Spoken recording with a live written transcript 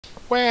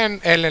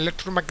When an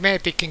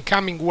electromagnetic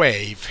incoming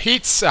wave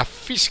hits a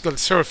physical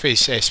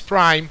surface S'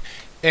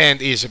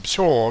 and is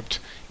absorbed,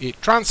 it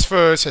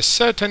transfers a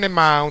certain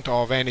amount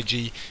of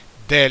energy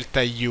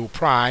delta U'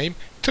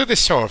 to the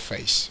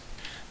surface.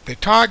 The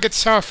target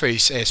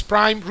surface S'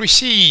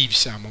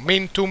 receives a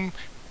momentum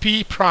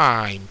P'.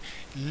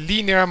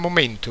 Linear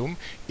momentum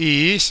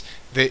is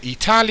the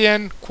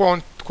Italian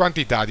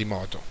quantità di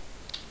moto.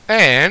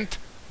 And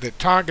the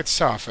target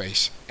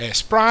surface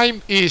S'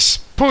 is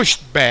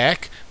pushed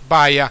back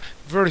by a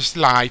very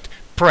slight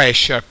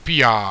pressure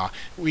PR,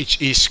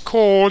 which is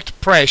called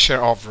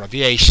pressure of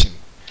radiation.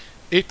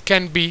 It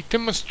can be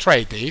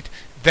demonstrated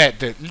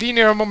that the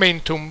linear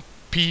momentum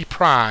P'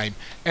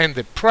 and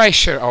the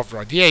pressure of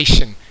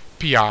radiation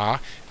PR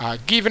are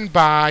given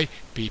by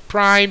P'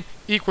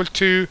 equal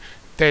to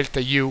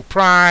delta U'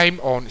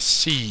 on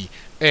C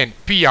and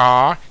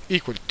PR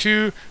equal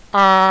to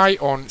I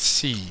on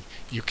C.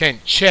 You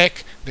can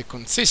check the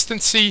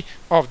consistency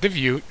of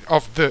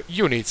the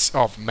units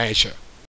of measure.